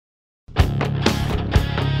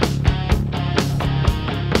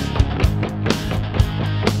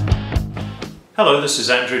Hello, this is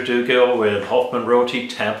Andrew Dugill with Hoffman Realty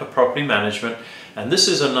Tampa Property Management, and this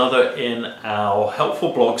is another in our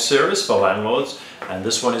helpful blog series for landlords, and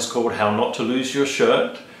this one is called How Not to Lose Your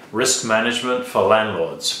Shirt, Risk Management for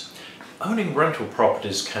Landlords. Owning rental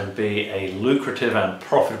properties can be a lucrative and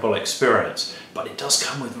profitable experience, but it does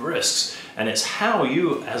come with risks, and it's how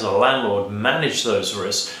you as a landlord manage those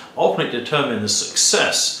risks ultimately determine the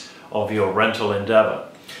success of your rental endeavor.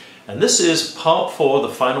 And this is part 4,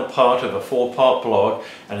 the final part of a 4-part blog,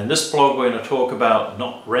 and in this blog we're going to talk about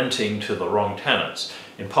not renting to the wrong tenants.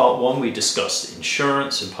 In part 1 we discussed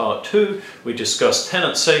insurance, in part 2 we discussed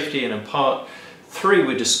tenant safety, and in part 3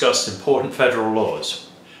 we discussed important federal laws.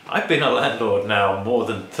 I've been a landlord now more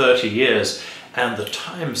than 30 years, and the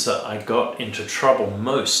times that I got into trouble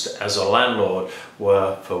most as a landlord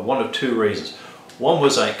were for one of two reasons. One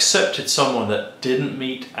was I accepted someone that didn't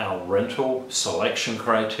meet our rental selection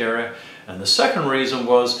criteria, and the second reason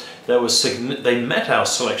was they met our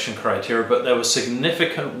selection criteria, but there were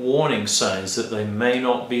significant warning signs that they may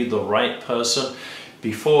not be the right person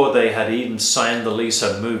before they had even signed the lease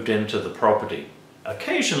and moved into the property.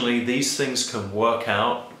 Occasionally these things can work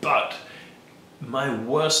out, but my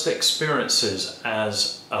worst experiences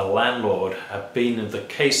as a landlord have been in the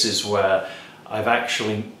cases where I've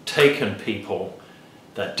actually taken people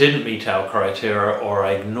that didn't meet our criteria, or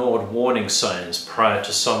I ignored warning signs prior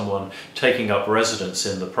to someone taking up residence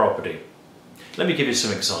in the property. Let me give you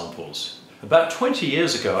some examples. About 20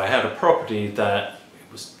 years ago I had a property that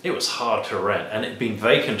it was hard to rent, and it had been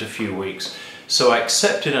vacant a few weeks. So I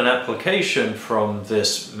accepted an application from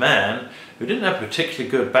this man who didn't have a particularly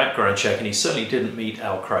good background check, and he certainly didn't meet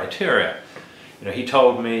our criteria. He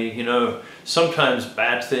told me, sometimes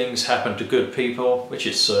bad things happen to good people, which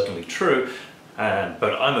is certainly true,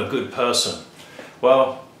 but I'm a good person.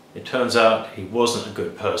 Well, it turns out he wasn't a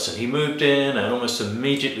good person. He moved in and almost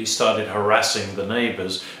immediately started harassing the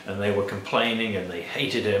neighbors, and they were complaining and they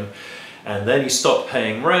hated him. And then he stopped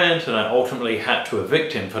paying rent, and I ultimately had to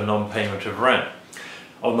evict him for non-payment of rent.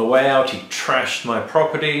 On the way out, he trashed my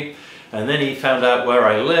property, and then he found out where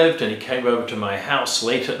I lived, and he came over to my house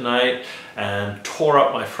late at night and tore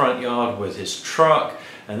up my front yard with his truck.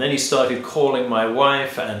 And then he started calling my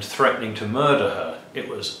wife and threatening to murder her. It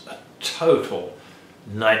was a total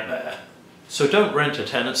nightmare. So don't rent to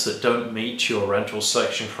tenants that don't meet your rental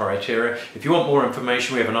selection criteria. If you want more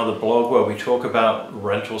information, we have another blog where we talk about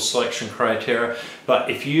rental selection criteria. But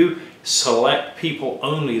if you select people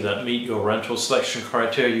only that meet your rental selection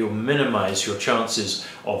criteria, you'll minimize your chances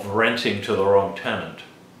of renting to the wrong tenant.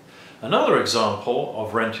 Another example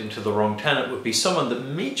of renting to the wrong tenant would be someone that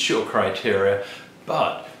meets your criteria,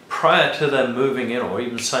 but prior to them moving in or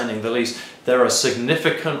even signing the lease, there are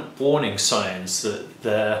significant warning signs that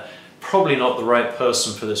they're probably not the right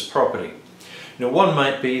person for this property. One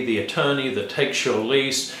might be the attorney that takes your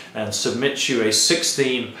lease and submits you a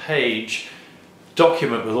 16-page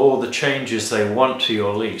document with all the changes they want to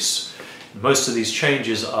your lease. Most of these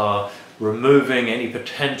changes are removing any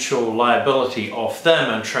potential liability off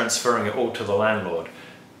them and transferring it all to the landlord.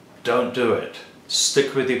 Don't do it.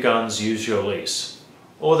 Stick with your guns, use your lease.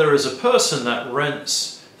 Or there is a person that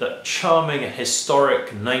rents that charming historic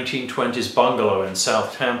 1920s bungalow in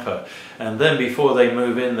South Tampa, and then before they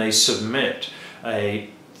move in they submit a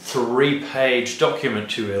 3-page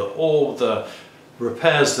document to you with all the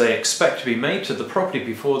repairs they expect to be made to the property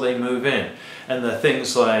before they move in. And they're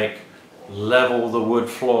things like level the wood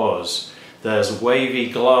floors, there's wavy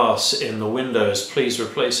glass in the windows, please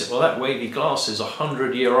replace it. Well, that wavy glass is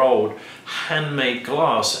 100-year-old handmade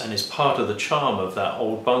glass and is part of the charm of that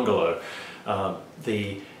old bungalow.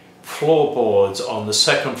 The floorboards on the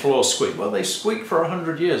second floor squeak. Well, they squeak for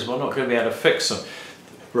 100 years. We're not going to be able to fix them.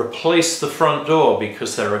 Replace the front door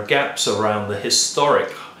because there are gaps around the historic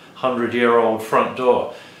 100-year-old front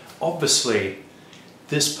door. Obviously,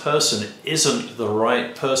 this person isn't the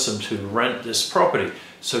right person to rent this property.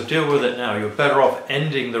 So deal with it now. You're better off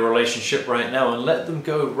ending the relationship right now and let them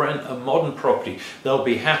go rent a modern property they'll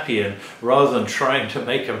be happy in, rather than trying to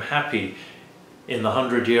make them happy in the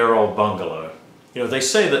 100-year-old bungalow. They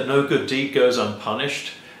say that no good deed goes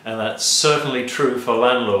unpunished, and that's certainly true for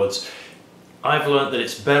landlords. I've learned that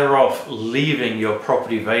it's better off leaving your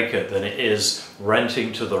property vacant than it is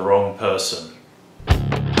renting to the wrong person.